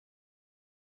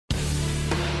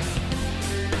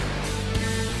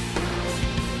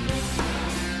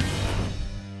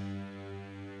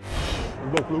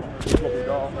Go, Fluke.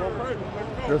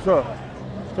 Yes, sir.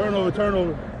 Turnover,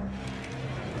 turnover.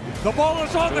 The ball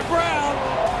is on the ground.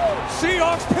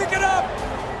 Seahawks pick it up.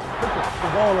 Pick the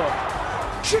ball up.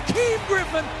 Shaquem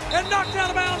Griffin and knocked out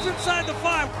of bounds inside the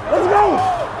 5. Let's go!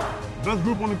 Best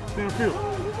group on the damn field.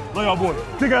 Lay out, boy.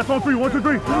 Kick ass on 3. 1, 2,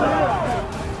 3. Let's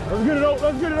get it out.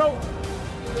 Let's get it out.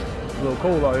 It's a little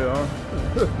cold out here, huh?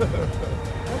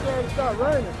 It's already start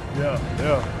raining. Yeah,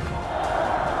 yeah.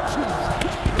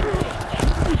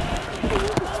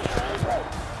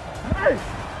 Hey!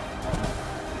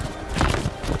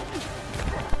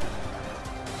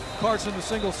 Carson, the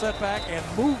single setback and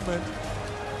movement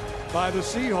by the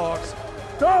Seahawks.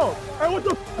 Dog! Hey, what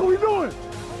the f are we doing?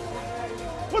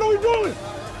 What are we doing?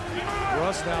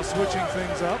 Russ now switching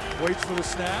things up, waits for the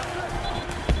snap.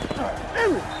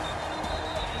 Damn it!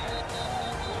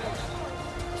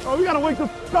 Oh, we gotta wake the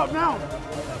f up now.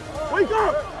 Wake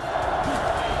up!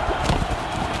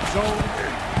 Zone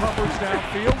coverage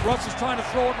downfield. Russ is trying to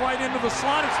throw it right into the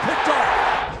slot. It's picked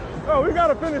off. Oh, we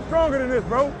gotta finish stronger than this,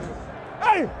 bro.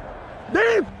 Hey!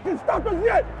 They ain't f***ing stopped us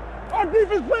yet! Our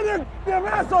defense playing their damn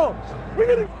ass off! We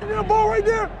get the ball right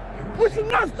there! We should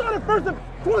not start at first and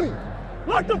 20!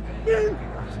 Lock the f in!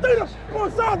 Stay the f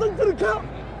on sides into the count!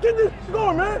 Get this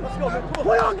going, man! Let's go, man.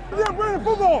 Play our damn brand of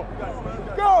football!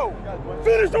 Go!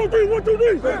 Finish on 3, 1, 2,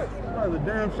 3! That's a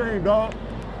damn shame, dog.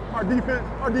 Our defense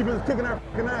is kicking our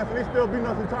f***ing ass and they still beating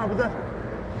us in time possession.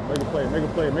 Make a play, make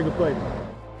a play, make a play.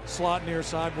 Slot near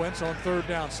side, Wentz on 3rd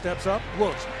down, steps up,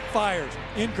 looks, fires,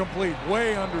 incomplete,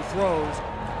 way under throws.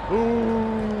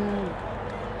 Ooh.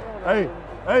 Hey,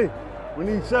 hey, we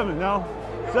need 7 now.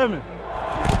 7.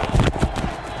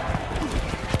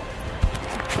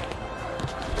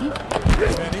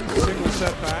 Penny, single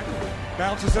setback,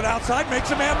 bounces it outside, makes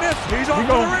a man miss. He's off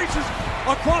to the races,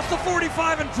 across the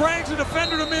 45 and drags the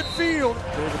defender to midfield.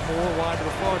 David Moore wide to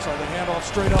the far side, the handoff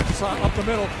straight up the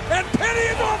middle, and Penny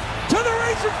is off to the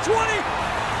races. 20,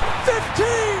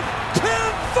 15,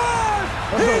 10, 5.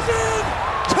 He's in.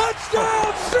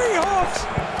 Touchdown, Seahawks!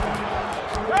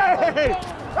 Hey!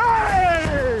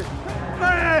 Hey!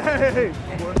 Hey!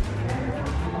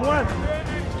 What?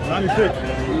 96.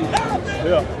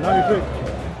 Yeah, 96.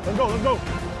 Let's go, let's go.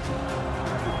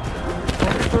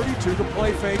 32, the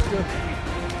play fake to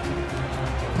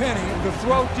Penny, the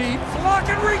throw deep.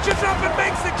 Flocken reaches up and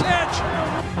makes the catch.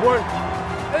 What?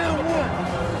 And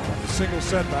 1. Single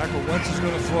setback, but Wentz is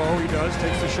going to throw. He does,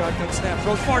 takes the shotgun snap,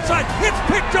 throws far side. It's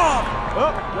picked off.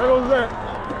 Oh, there goes that.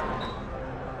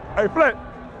 Hey, Flat.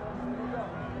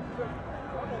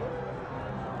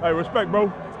 Hey, respect,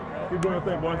 bro. Keep doing your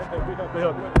thing, boy. Stay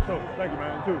healthy. So, thank you,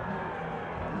 man, too.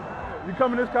 You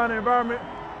come in this kind of environment,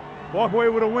 walk away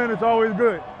with a win, it's always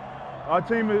good. Our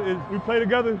team we play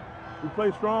together, we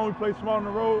play strong, we play smart on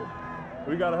the road.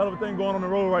 We got a hell of a thing going on the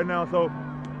road right now, so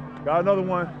got another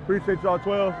one. Appreciate y'all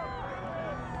 12.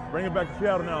 Bring it back to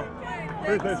Seattle now.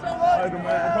 Appreciate you.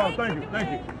 Man. Thank you, thank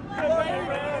you.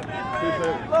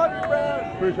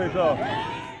 Appreciate y'all.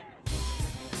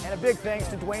 And a big thanks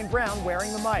to Dwayne Brown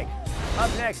wearing the mic. Up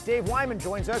next, Dave Wyman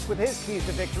joins us with his keys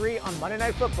to victory on Monday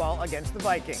Night Football against the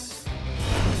Vikings.